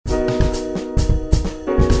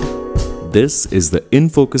This is the In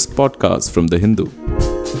Focus podcast from The Hindu.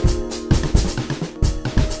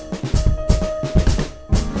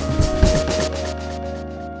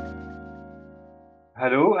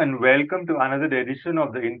 Hello and welcome to another edition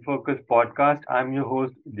of the In Focus podcast. I'm your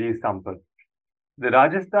host, G. Sampath. The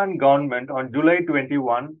Rajasthan government on July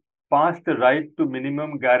 21 passed the Right to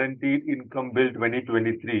Minimum Guaranteed Income Bill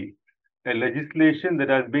 2023, a legislation that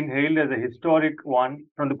has been hailed as a historic one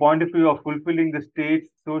from the point of view of fulfilling the state's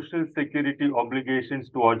social security obligations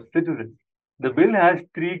towards citizens. The bill has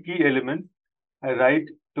three key elements: a right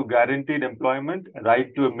to guaranteed employment, a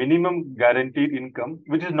right to a minimum guaranteed income,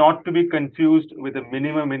 which is not to be confused with a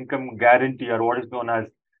minimum income guarantee or what is known as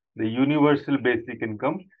the universal basic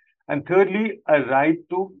income, and thirdly, a right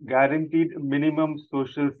to guaranteed minimum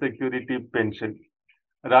social security pension.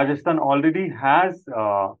 Rajasthan already has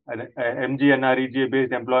an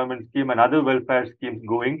MGNREGA-based employment scheme and other welfare schemes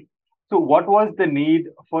going. So what was the need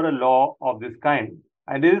for a law of this kind?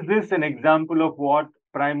 And is this an example of what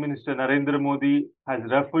Prime Minister Narendra Modi has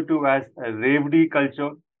referred to as a revdi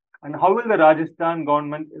culture? And how will the Rajasthan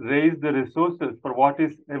government raise the resources for what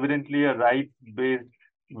is evidently a rights-based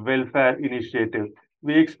welfare initiative?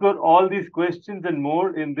 We explore all these questions and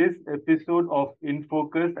more in this episode of In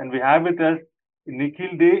Focus, and we have with us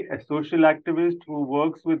Nikhil Dey, a social activist who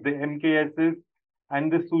works with the MKSs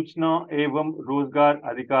and the Suchna Evam Rozgar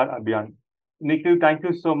Adhikar Abhiyan. Nikhil, thank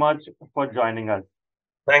you so much for joining us.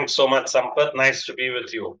 Thanks so much, Sampath. Nice to be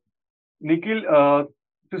with you. Nikhil,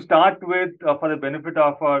 to start with, for the benefit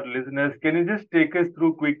of our listeners, can you just take us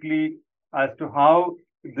through quickly as to how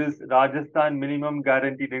this Rajasthan minimum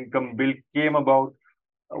guaranteed income bill came about?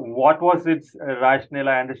 What was its rationale?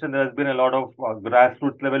 I understand there has been a lot of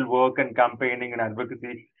grassroots level work and campaigning and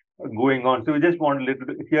advocacy going on. So we just want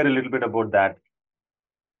to hear a little bit about that.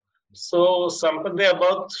 So, Sampath, there are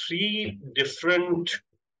about three different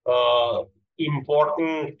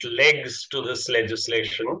important legs to this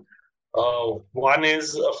legislation. One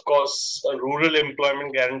is, of course, a rural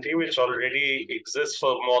employment guarantee, which already exists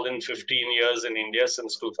for more than 15 years in India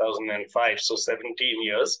since 2005, so 17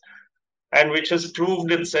 years. And which has proved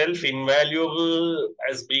itself invaluable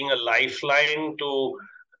as being a lifeline to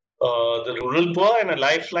the rural poor and a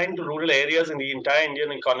lifeline to rural areas in the entire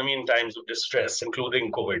Indian economy in times of distress,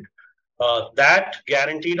 including COVID. That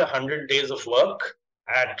guaranteed 100 days of work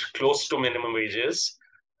at close to minimum wages,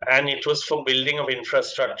 and it was for building of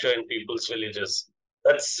infrastructure in people's villages.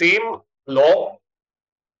 That same law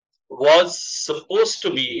was supposed to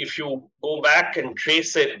be, if you go back and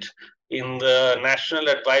trace it, in the National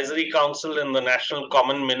Advisory Council and the National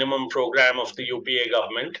Common Minimum Program of the UPA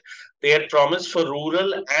government, they had promised for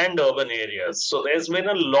rural and urban areas. So there's been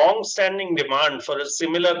a long-standing demand for a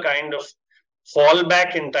similar kind of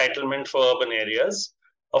fallback entitlement for urban areas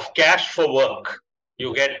of cash for work.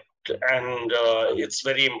 You get, and it's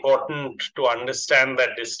very important to understand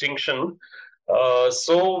that distinction.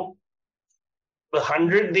 So the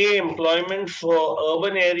 100-day employment for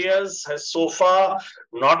urban areas has so far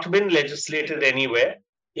not been legislated anywhere.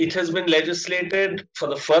 It has been legislated for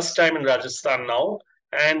the first time in Rajasthan now,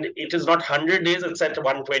 and it is not 100 days, it's at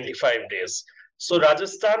 125 days. So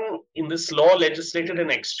Rajasthan, in this law, legislated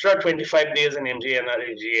an extra 25 days in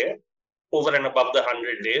MGNREGA over and above the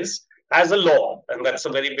 100 days as a law, and that's a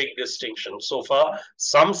very big distinction. So far,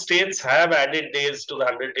 some states have added days to the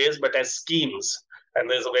 100 days, but as schemes. And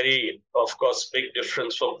there's a very, of course, big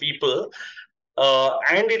difference for people.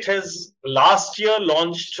 And it has last year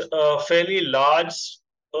launched a fairly large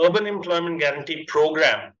urban employment guarantee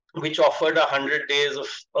program, which offered 100 days of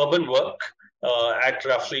urban work at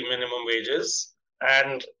roughly minimum wages.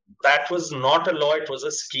 And that was not a law, it was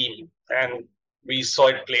a scheme. And we saw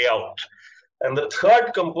it play out. And the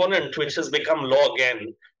third component, which has become law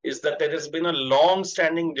again, is that there has been a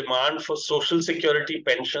long-standing demand for social security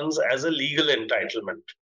pensions as a legal entitlement.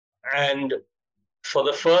 And for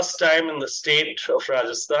the first time in the state of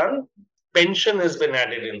Rajasthan, pension has been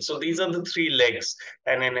added in. So these are the three legs: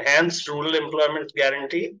 an enhanced rural employment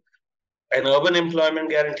guarantee, an urban employment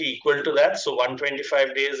guarantee equal to that, so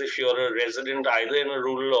 125 days if you're a resident either in a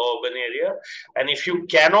rural or urban area, and if you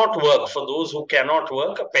cannot work, for those who cannot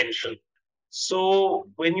work, a pension. So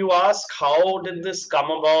when you ask how did this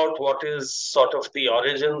come about, what is sort of the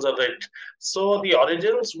origins of it? So the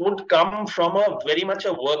origins would come from a very much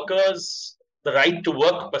a worker's, the right to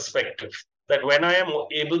work perspective, that when I am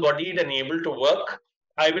able-bodied and able to work,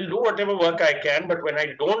 I will do whatever work I can, but when I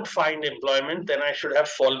don't find employment, then I should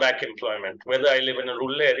have fallback employment, whether I live in a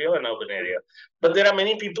rural area or an urban area. But there are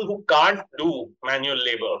many people who can't do manual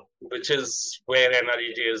labor, which is where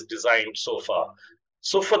NREGA is designed so far.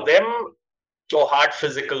 So for them, or hard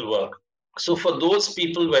physical work. So for those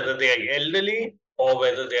people, whether they are elderly or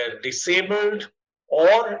whether they are disabled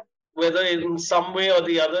or whether in some way or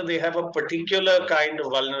the other they have a particular kind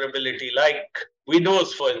of vulnerability, like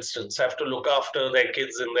widows, for instance, have to look after their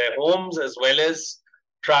kids in their homes as well as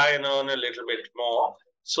try and earn a little bit more.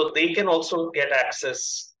 So they can also get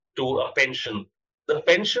access to a pension. The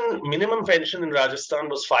minimum pension in Rajasthan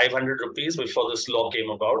was 500 rupees before this law came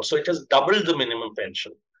about. So it has doubled the minimum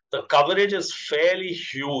pension. The coverage is fairly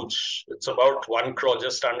huge. It's about 1 crore,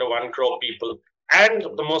 just under 1 crore people. And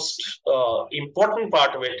the most important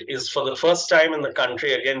part of it is, for the first time in the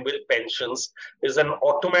country, again with pensions, is an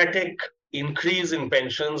automatic increase in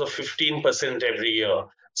pensions of 15% every year.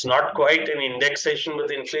 It's not quite an indexation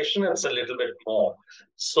with inflation, it's a little bit more.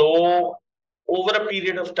 So over a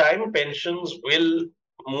period of time, pensions will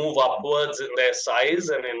move upwards in their size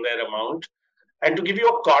and in their amount. And to give you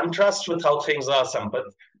a contrast with how things are,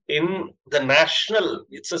 Sampath, in the national,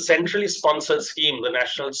 it's a centrally sponsored scheme, the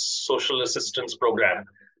National Social Assistance Program,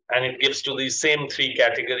 and it gives to these same three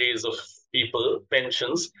categories of people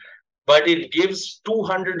pensions, but it gives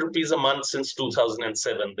 200 rupees a month since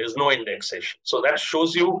 2007. There's no indexation. So that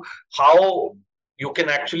shows you how you can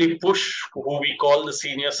actually push who we call the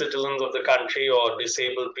senior citizens of the country or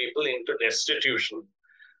disabled people into destitution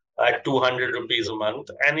at 200 rupees a month.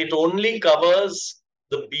 And it only covers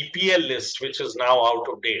the BPL list, which is now out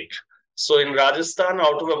of date. So in Rajasthan,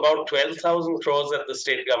 out of about 12,000 crores that the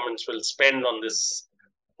state governments will spend on this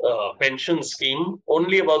pension scheme,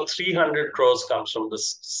 only about 300 crores comes from the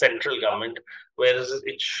central government, whereas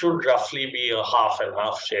it should roughly be a half and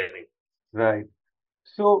half sharing. Right.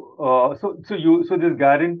 So this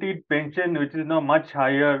guaranteed pension, which is now much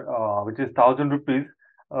higher, which is 1,000 rupees,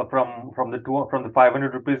 from the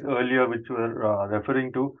 500 rupees earlier, which you were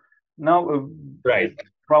referring to. Now, right.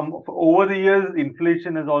 From over the years,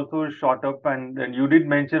 inflation has also shot up, and you did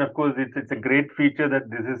mention, of course, it's a great feature that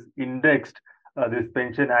this is indexed, this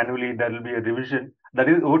pension annually. There will be a revision that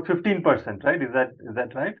is over 15%, right? Is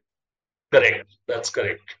that right? Correct. That's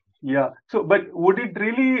correct. Yeah. So, but would it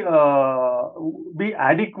really be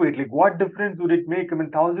adequate? Like, what difference would it make? I mean,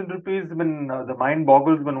 1,000 rupees, when the mind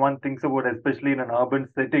boggles when one thinks about, especially in an urban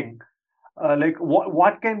setting. Like,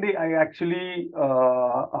 what can they actually?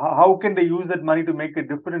 How can they use that money to make a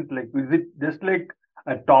difference? Like, is it just like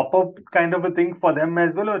a top up kind of a thing for them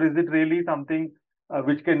as well, or is it really something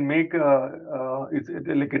which can make it's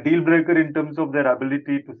like a deal breaker in terms of their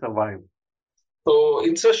ability to survive? So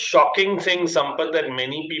it's a shocking thing, Sampath, that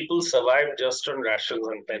many people survive just on rations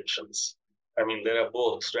and pensions. I mean, there are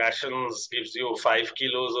both. Rations gives you 5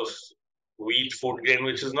 kilos of wheat food grain,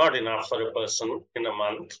 which is not enough for a person in a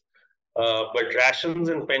month. But rations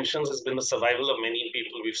and pensions has been the survival of many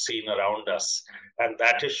people we've seen around us. And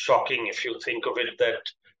that is shocking if you think of it, that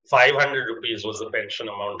 500 rupees was the pension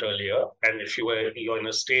amount earlier. And if you're in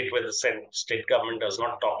a state where the state government does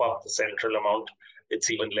not top up the central amount, it's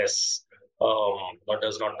even less, or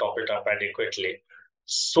does not top it up adequately.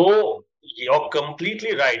 So you're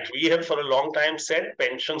completely right. We have for a long time said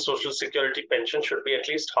pension, social security pension should be at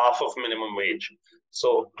least half of minimum wage.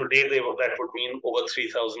 So today that would mean over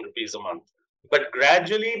 3,000 rupees a month. But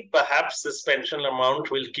gradually, perhaps this pension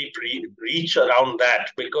amount will keep reach around that,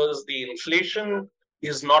 because the inflation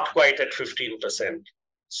is not quite at 15%.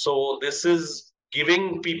 So this is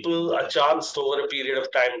giving people a chance over a period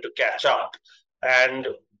of time to catch up. And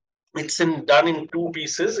it's done in two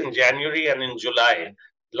pieces, in January and in July,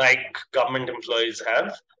 like government employees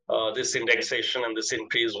have. This indexation and this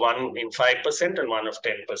increase, one in 5% and one of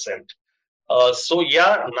 10%. So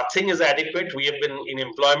yeah, nothing is adequate. We have been in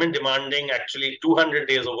employment demanding actually 200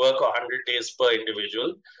 days of work or 100 days per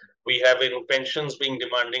individual. We have in pensions being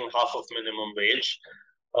demanding half of minimum wage.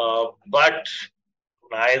 But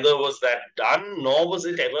neither was that done, nor was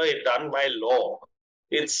it ever done by law.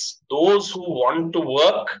 It's those who want to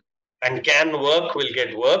work and can work will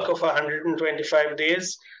get work of 125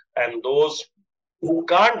 days, and those who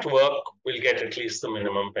can't work will get at least the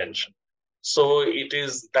minimum pension. So it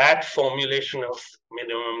is that formulation of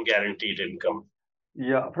minimum guaranteed income.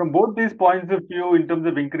 Yeah, from both these points of view, in terms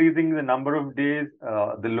of increasing the number of days,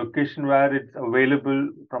 the location where it's available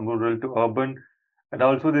from rural to urban, and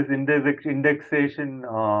also this indexation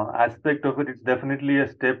aspect of it, it's definitely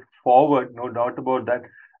a step forward, no doubt about that.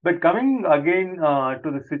 But coming again to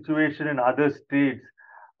the situation in other states,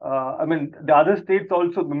 I mean, the other states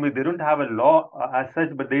also, I mean, they don't have a law as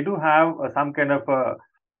such, but they do have some kind of a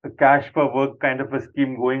cash for work kind of a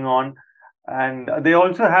scheme going on. And they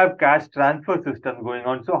also have cash transfer system going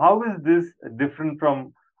on. So how is this different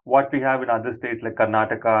from what we have in other states like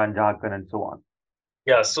Karnataka and Jharkhand and so on?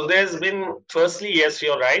 Yeah, so there's been, firstly, yes,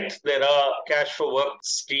 you're right. There are cash for work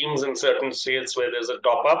schemes in certain states where there's a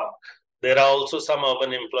top up. There are also some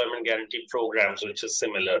urban employment guarantee programs, which is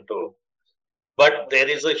similar to. But there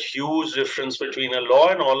is a huge difference between a law,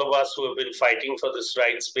 and all of us who have been fighting for this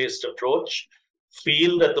rights based approach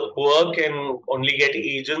feel that the poor can only get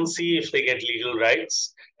agency if they get legal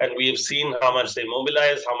rights. And we have seen how much they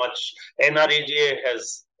mobilize, how much NREGA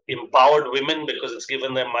has empowered women because it's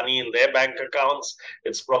given them money in their bank accounts.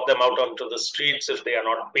 It's brought them out onto the streets if they are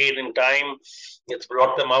not paid in time. It's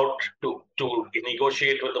brought them out to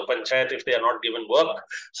negotiate with the panchayat if they are not given work.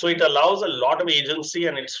 So it allows a lot of agency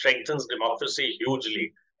and it strengthens democracy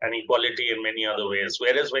hugely and equality in many other ways.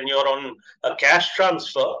 Whereas when you're on a cash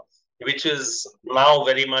transfer, which is now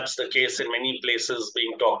very much the case in many places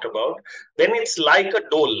being talked about, then it's like a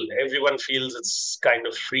dole. Everyone feels it's kind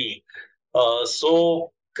of free.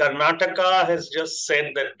 So Karnataka has just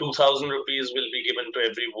said that 2,000 rupees will be given to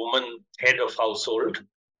every woman head of household.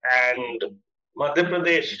 And Madhya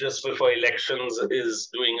Pradesh, just before elections, is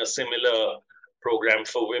doing a similar program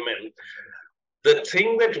for women. The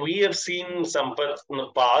thing that we have seen, Sampath, in the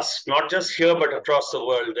past, not just here but across the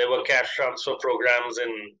world, there were cash transfer programs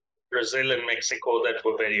in Brazil and Mexico that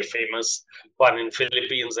were very famous. One in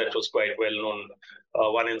Philippines that was quite well known.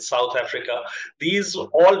 One in South Africa. These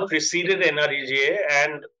all preceded NREGA,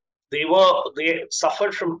 and they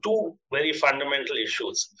suffered from two very fundamental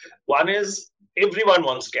issues. One is everyone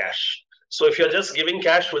wants cash. So if you're just giving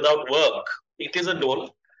cash without work, it is a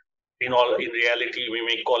dole. In reality, we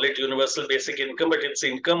may call it universal basic income, but it's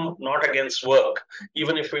income not against work.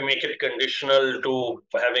 Even if we make it conditional to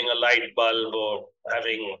having a light bulb or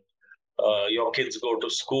having your kids go to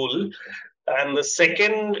school. And the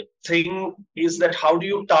second thing is that how do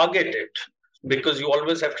you target it? Because you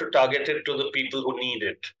always have to target it to the people who need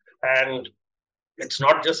it. And it's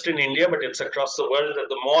not just in India, but it's across the world that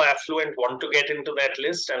the more affluent want to get into that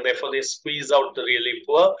list, and therefore they squeeze out the really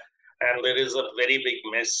poor, and there is a very big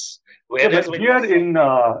mess. Whereas but here in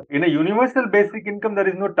a universal basic income, there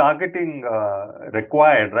is no targeting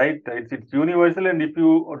required, right? It's universal, and if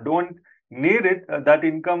you don't need it, that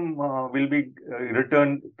income will be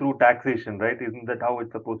returned through taxation, right? Isn't that how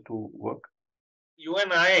it's supposed to work? You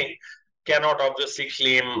and I cannot obviously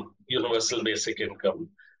claim universal basic income.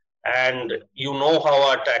 And you know how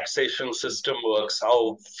our taxation system works,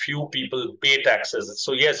 how few people pay taxes.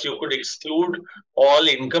 So, yes, you could exclude all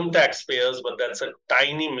income taxpayers, but that's a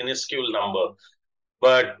tiny, minuscule number.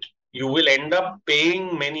 But you will end up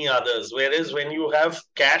paying many others. Whereas when you have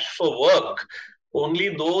cash for work, only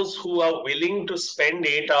those who are willing to spend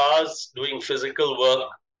 8 hours doing physical work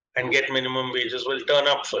and get minimum wages will turn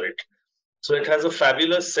up for it. So it has a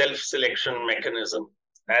fabulous self-selection mechanism.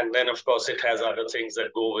 And then, of course, it has other things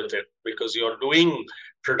that go with it because you're doing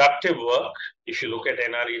productive work. If you look at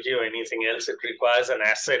NREG or anything else, it requires an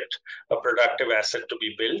asset, a productive asset to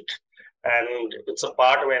be built. And it's a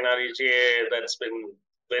part of NREG that's been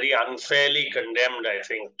very unfairly condemned, I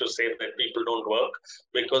think, to say that people don't work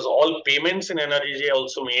because all payments in NREG are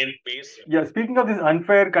also made based. Yeah, speaking of this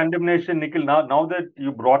unfair condemnation, Nikhil, now that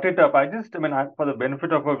you brought it up, for the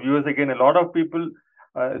benefit of our viewers, again, a lot of people,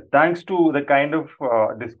 thanks to the kind of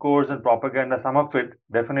discourse and propaganda, some of it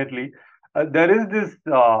definitely, there is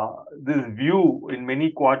this view in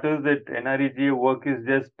many quarters that NREGA work is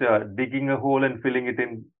just digging a hole and filling it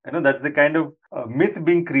in. That's the kind of myth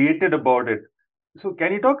being created about it. So,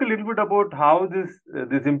 can you talk a little bit about how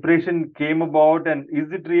this impression came about, and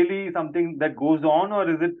is it really something that goes on, or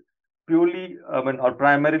is it purely, or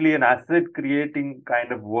primarily an asset creating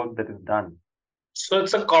kind of work that is done? So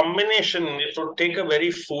it's a combination. It would take a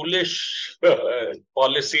very foolish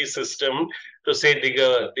policy system to say dig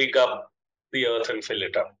up the earth and fill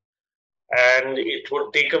it up. And it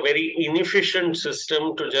would take a very inefficient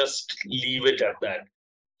system to just leave it at that.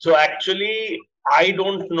 So actually, I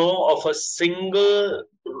don't know of a single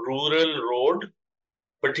rural road,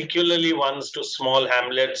 particularly ones to small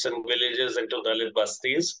hamlets and villages and to Dalit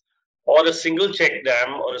bastis, or a single check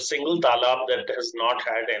dam or a single talab that has not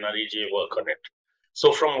had NREGA work on it.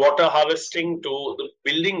 So from water harvesting to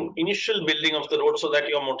the initial building of the road so that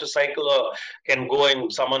your motorcycle can go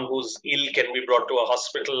and someone who's ill can be brought to a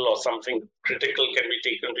hospital or something critical can be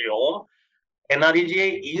taken to your home.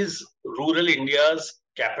 NREGA is rural India's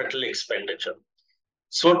capital expenditure.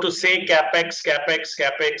 So to say capex,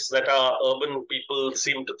 that our urban people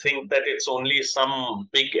seem to think that it's only some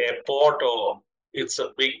big airport or it's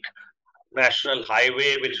a big national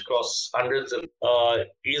highway which costs hundreds of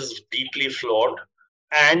is deeply flawed.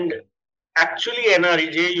 And actually,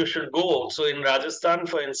 NREGA, you should go. So in Rajasthan,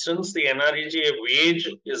 for instance, the NREGA wage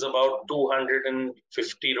is about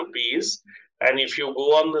 250 rupees. And if you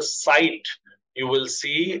go on the site, you will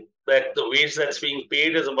see that the wage that's being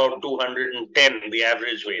paid is about 210, the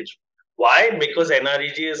average wage. Why? Because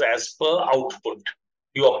NREG is as per output.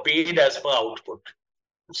 You are paid as per output.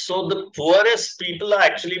 So the poorest people are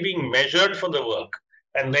actually being measured for the work.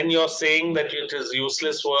 And then you're saying that it is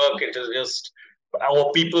useless work, it is just,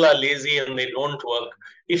 our people are lazy and they don't work.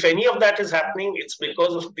 If any of that is happening, it's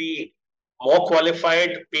because of the more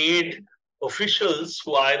qualified, paid officials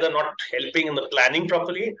who are either not helping in the planning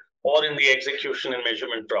properly or in the execution and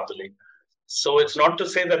measurement properly. So it's not to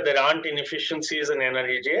say that there aren't inefficiencies in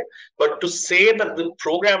NREJ, but to say that the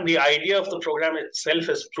program, the idea of the program itself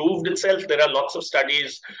has proved itself. There are lots of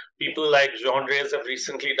studies. People like Jean-Reyes have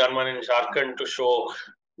recently done one in Jharkhand to show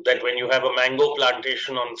that when you have a mango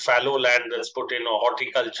plantation on fallow land that's put in, or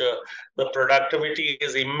horticulture, the productivity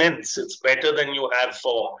is immense. It's better than you have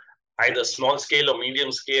for either small scale or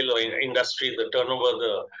medium scale or in industry. The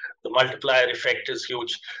turnover, the multiplier effect is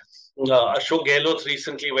huge. Ashok Gehlot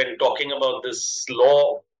recently, when talking about this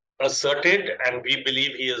law, asserted, and we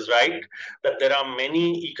believe he is right, that there are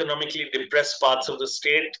many economically depressed parts of the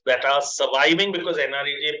state that are surviving because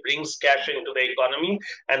NREJ brings cash into the economy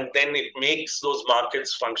and then it makes those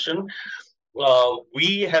markets function.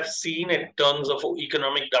 We have seen in terms of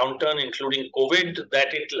economic downturn, including COVID,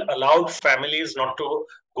 that it allowed families not to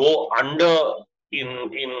go under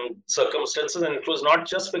in circumstances, and it was not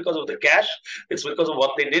just because of the cash, it's because of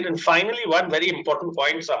what they did. And finally, one very important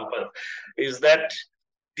point, Sampath, is that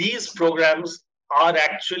these programs are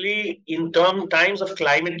actually, in times of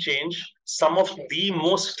climate change, some of the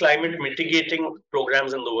most climate mitigating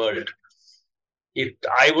programs in the world.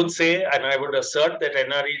 I would say, and I would assert, that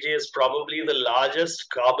NREJ is probably the largest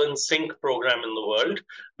carbon sink program in the world,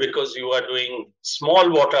 because you are doing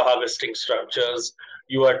small water harvesting structures,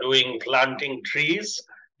 you are doing planting trees,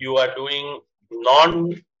 you are doing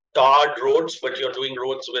non-tarred roads, but you're doing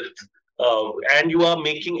roads with, and you are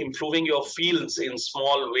improving your fields in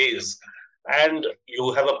small ways. And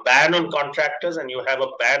you have a ban on contractors and you have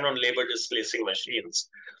a ban on labor displacing machines.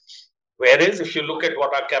 Whereas if you look at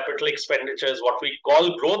what our capital expenditure is, what we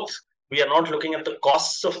call growth, we are not looking at the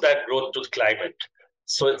costs of that growth to climate.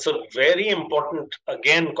 So it's a very important,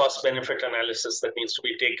 again, cost-benefit analysis that needs to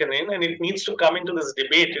be taken in, and it needs to come into this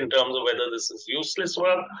debate in terms of whether this is useless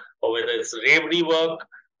work, or whether it's revdi work,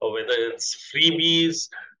 or whether it's freebies,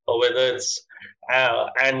 or whether it's,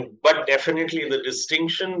 but definitely the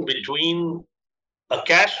distinction between a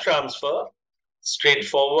cash transfer,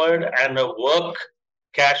 straightforward, and a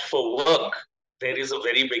cash for work, there is a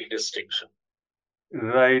very big distinction.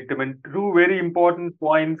 Right. I mean, two very important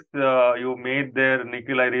points you made there,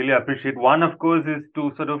 Nikhil. I really appreciate. One, of course, is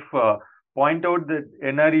to sort of point out that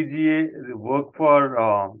NREGA work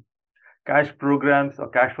for cash programs or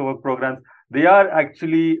cash for work programs. They are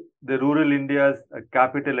actually the rural India's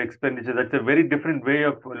capital expenditure. That's a very different way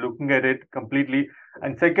of looking at it completely.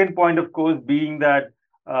 And second point, of course, being that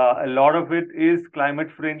a lot of it is climate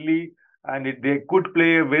friendly, and they could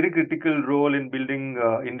play a very critical role in building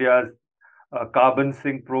India's carbon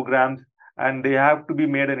sink programs, and they have to be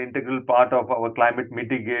made an integral part of our climate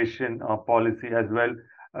mitigation policy as well,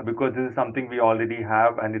 because this is something we already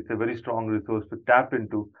have, and it's a very strong resource to tap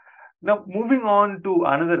into. Now, moving on to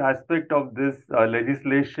another aspect of this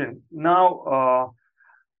legislation. Now,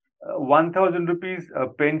 1,000 rupees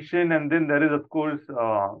pension, and then there is, of course,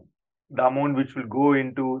 the amount which will go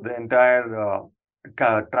into the entire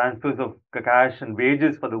transfers of cash and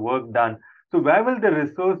wages for the work done. So where will the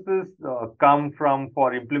resources come from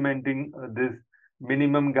for implementing this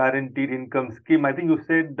minimum guaranteed income scheme? I think you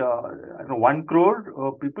said 1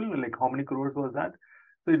 crore people, like how many crores was that?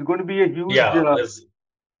 So it's going to be a huge... there's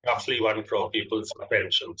roughly 1 crore people's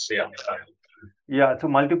pensions, Yeah, so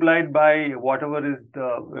multiplied by whatever is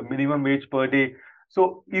the minimum wage per day.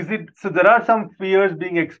 So there are some fears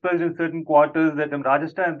being expressed in certain quarters that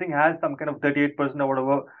Rajasthan, I think, has some kind of 38% or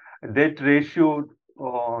whatever debt ratio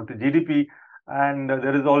to GDP. And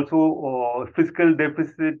there is also fiscal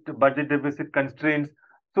deficit, budget deficit constraints.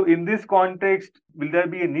 So in this context, will there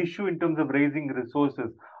be an issue in terms of raising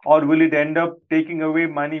resources, or will it end up taking away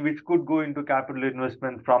money which could go into capital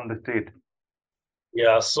investment from the state?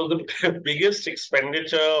 Yeah, so the biggest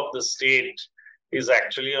expenditure of the state is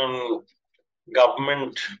actually on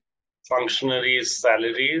government functionaries'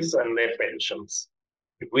 salaries and their pensions,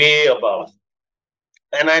 way above.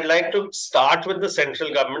 And I'd like to start with the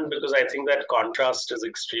central government, because I think that contrast is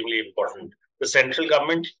extremely important. The central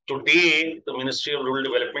government today, the Ministry of Rural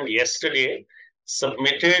Development yesterday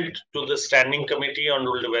submitted to the Standing Committee on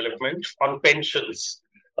Rural Development on pensions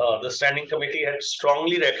The standing committee had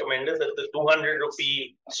strongly recommended that the 200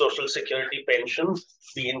 rupee social security pension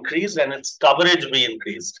be increased and its coverage be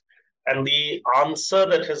increased. And the answer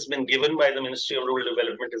that has been given by the Ministry of Rural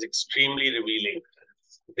Development is extremely revealing.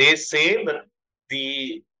 They say that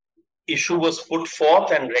the issue was put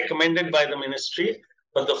forth and recommended by the ministry,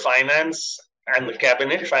 but the finance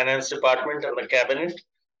department and the cabinet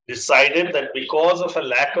decided that because of a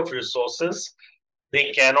lack of resources,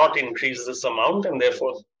 they cannot increase this amount and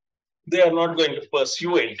therefore they are not going to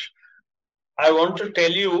pursue it. I want to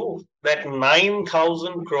tell you that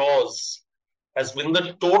 9,000 crores has been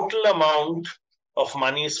the total amount of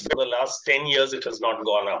monies for the last 10 years. It has not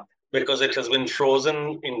gone up because it has been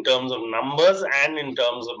frozen in terms of numbers and in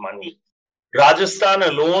terms of money. Rajasthan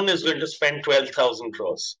alone is going to spend 12,000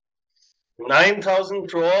 crores. 9,000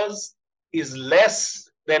 crores is less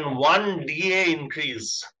than one DA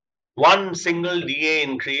increase, one single DA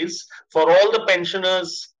increase for all the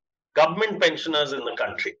pensioners, government pensioners in the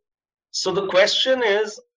country. So the question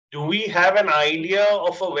is, do we have an idea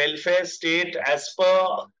of a welfare state as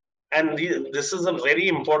per, and this is a very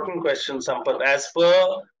important question, Sampath, as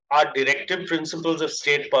per our directive principles of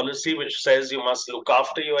state policy, which says you must look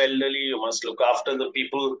after your elderly, you must look after the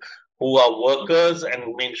people who are workers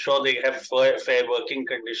and make sure they have fair working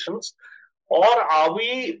conditions? Or are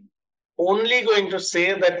we only going to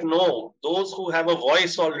say that no, those who have a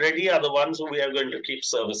voice already are the ones who we are going to keep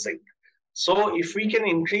servicing? So if we can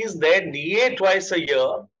increase their DA twice a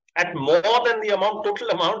year at more than the total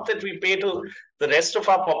amount that we pay to the rest of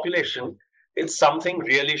our population, it's something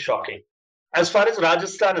really shocking. As far as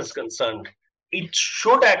Rajasthan is concerned, it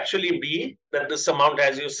should actually be that this amount,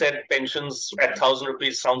 as you said, pensions at 1,000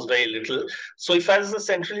 rupees sounds very little. So if as the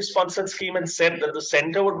centrally sponsored scheme had said that the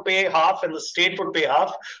center would pay half and the state would pay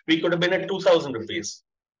half, we could have been at 2,000 rupees.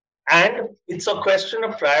 And it's a question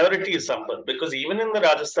of priorities, Sampath, because even in the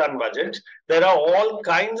Rajasthan budget, there are all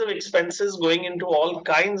kinds of expenses going into all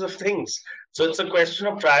kinds of things. So it's a question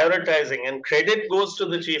of prioritizing, and credit goes to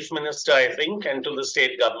the chief minister, I think, and to the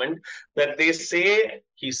state government that they say,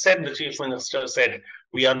 the chief minister said,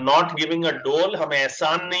 we are not giving a dole, hum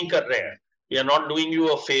ehsan nahi kar rahe hain. We are not doing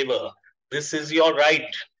you a favor. This is your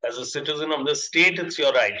right. As a citizen of the state, it's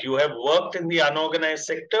your right. You have worked in the unorganized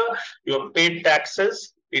sector, you have paid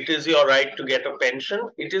taxes. It is your right to get a pension.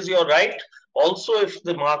 It is your right also, if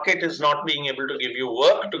the market is not being able to give you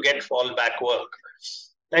work, to get fallback work.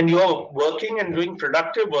 And you're working and doing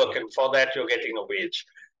productive work, and for that you're getting a wage.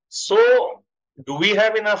 So do we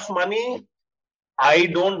have enough money? I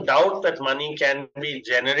don't doubt that money can be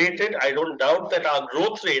generated. I don't doubt that our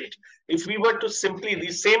growth rate, if we were to simply,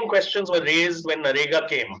 these same questions were raised when NREGA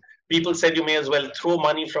came. People said you may as well throw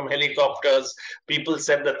money from helicopters. People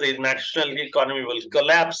said that the national economy will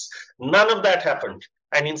collapse. None of that happened.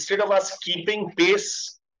 And instead of us keeping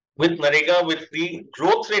pace with NREGA, with the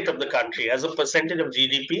growth rate of the country as a percentage of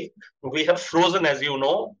GDP, we have frozen, as you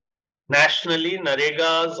know, nationally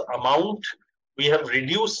NREGA's amount. We have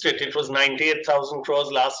reduced it. It was 98,000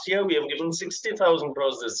 crores last year. We have given 60,000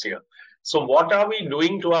 crores this year. So what are we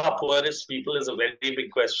doing to our poorest people is a very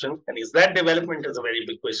big question. And is that development is a very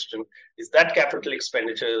big question. Is that capital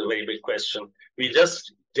expenditure is a very big question. We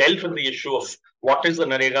just dealt with the issue of what is the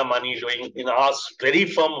NREGA money doing. In our very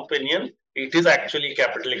firm opinion, it is actually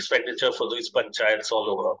capital expenditure for those panchayats all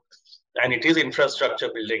over. And it is infrastructure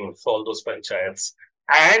building for all those panchayats.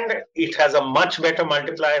 And it has a much better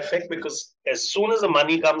multiplier effect because as soon as the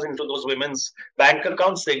money comes into those women's bank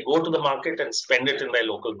accounts, they go to the market and spend it in their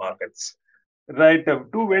local markets. Right.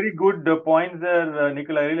 Two very good points there,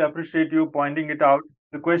 Nikhil. I really appreciate you pointing it out.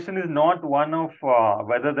 The question is not one of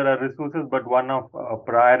whether there are resources, but one of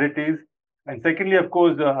priorities. And secondly, of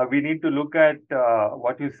course, we need to look at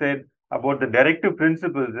what you said about the directive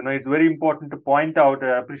principles. It's very important to point out,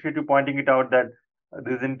 I appreciate you pointing it out, that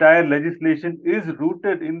this entire legislation is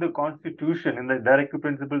rooted in the constitution, in the directive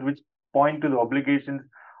principles which point to the obligations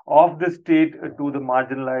of the state to the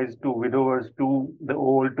marginalized, to widowers, to the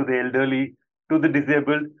old, to the elderly, to the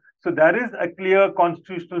disabled. So there is a clear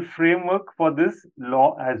constitutional framework for this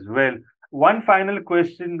law as well. One final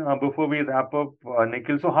question before we wrap up,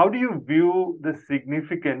 Nikhil. So how do you view the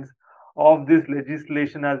significance of this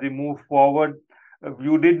legislation as we move forward?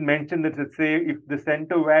 You did mention that, let's say, if the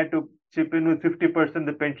center were to chip in with 50%,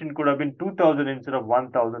 the pension could have been 2,000 instead of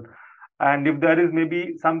 1,000. And if there is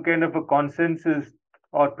maybe some kind of a consensus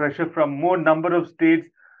or pressure from more number of states,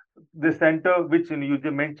 the center, which you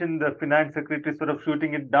mentioned, the finance secretary sort of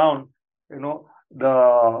shooting it down,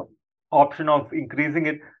 the option of increasing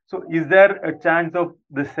it. So is there a chance of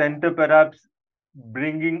the center perhaps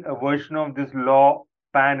bringing a version of this law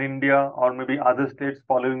pan-India or maybe other states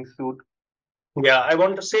following suit? Yeah, I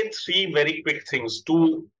want to say three very quick things.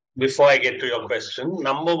 Two before I get to your question.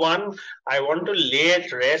 Number one, I want to lay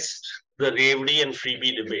at rest the revdi and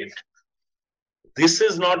freebie debate. This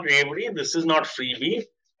is not revdi, this is not freebie.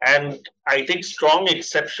 And I take strong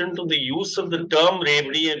exception to the use of the term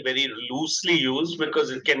revdi and very loosely used because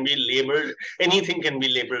it can be labeled, anything can be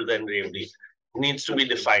labeled then revdi. It needs to be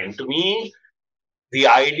defined. To me, the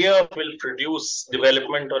idea will produce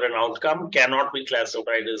development or an outcome cannot be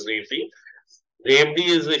classified as revdi. Revdi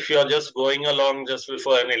is if you're just going along just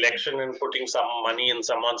before an election and putting some money in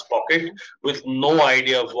someone's pocket with no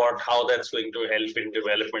idea of how that's going to help in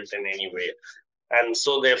development in any way. And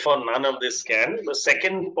so therefore none of this can. The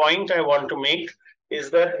second point I want to make is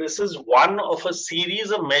that this is one of a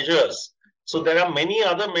series of measures. So there are many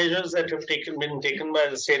other measures that have been taken by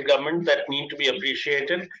the state government that need to be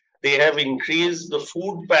appreciated. They have increased the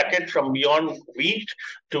food packet from beyond wheat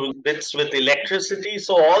to bits with electricity.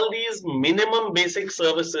 So all these minimum basic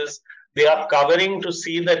services, they are covering to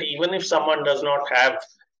see that even if someone does not have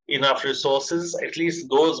enough resources, at least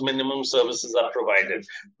those minimum services are provided.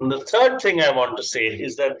 And the third thing I want to say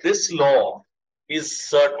is that this law is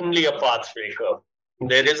certainly a pathbreaker.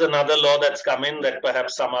 There is another law that's come in that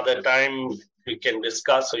perhaps some other time we can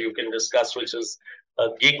discuss, or you can discuss, which is a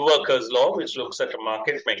gig workers law, which looks at a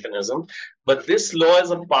market mechanism. But this law is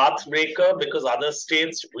a pathbreaker because other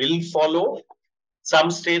states will follow. Some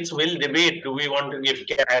states will debate, do we want to give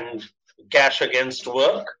cash against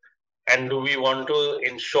work? And do we want to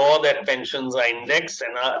ensure that pensions are indexed?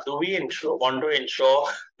 And do we want to ensure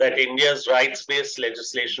that India's rights-based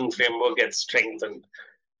legislation framework gets strengthened?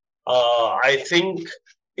 I think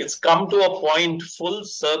it's come to a point, full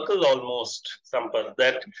circle almost, Sampath,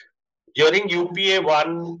 that during UPA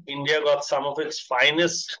 1, India got some of its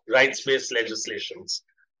finest rights-based legislations.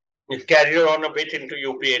 It carried on a bit into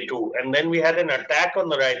UPA 2. And then we had an attack on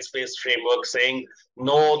the rights-based framework saying,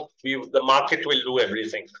 no, the market will do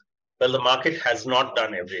everything. Well, the market has not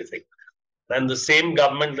done everything. And the same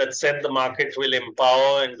government that said the market will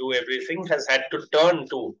empower and do everything has had to turn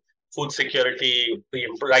to food security, the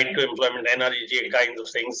right to employment, NREGA kinds of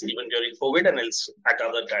things, even during COVID and at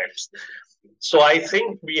other times. So I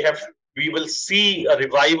think we will see a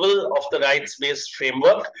revival of the rights-based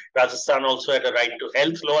framework. Rajasthan also had a right to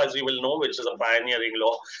health law, as we will know, which is a pioneering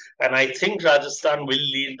law. And I think Rajasthan will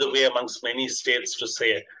lead the way amongst many states to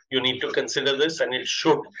say, you need to consider this, and it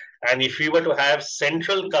should. And if we were to have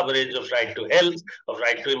central coverage of right to health, of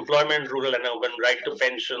right to employment, rural and urban, right to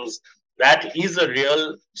pensions, that is a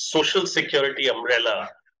real social security umbrella,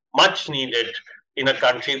 much needed in a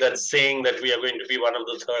country that's saying that we are going to be one of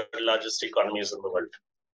the third largest economies in the world.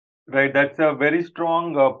 Right, that's a very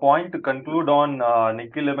strong point to conclude on,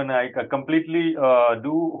 Nikhil. I completely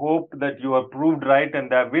do hope that you are proved right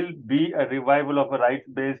and there will be a revival of a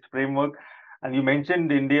rights-based framework. And you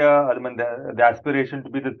mentioned India, the aspiration to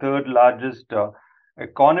be the third largest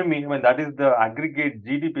economy. That is the aggregate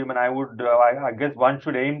GDP. I guess one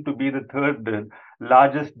should aim to be the third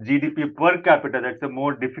largest GDP per capita. That's a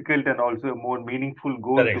more difficult and also a more meaningful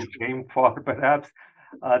goal to aim for, perhaps.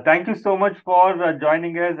 Thank you so much for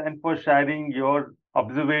joining us and for sharing your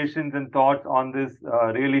observations and thoughts on this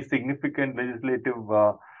really significant legislative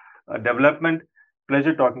development.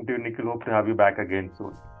 Pleasure talking to you, Nikhil. Hope to have you back again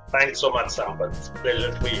soon. Thanks so much, Sampath.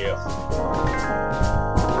 Pleasure to be here.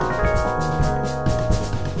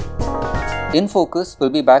 In Focus will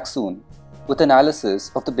be back soon with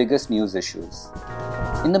analysis of the biggest news issues.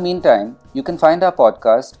 In the meantime, you can find our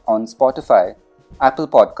podcast on Spotify, Apple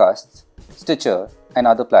Podcasts, Stitcher, and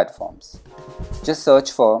other platforms. Just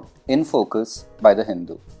search for In Focus by The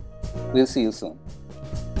Hindu. We'll see you soon.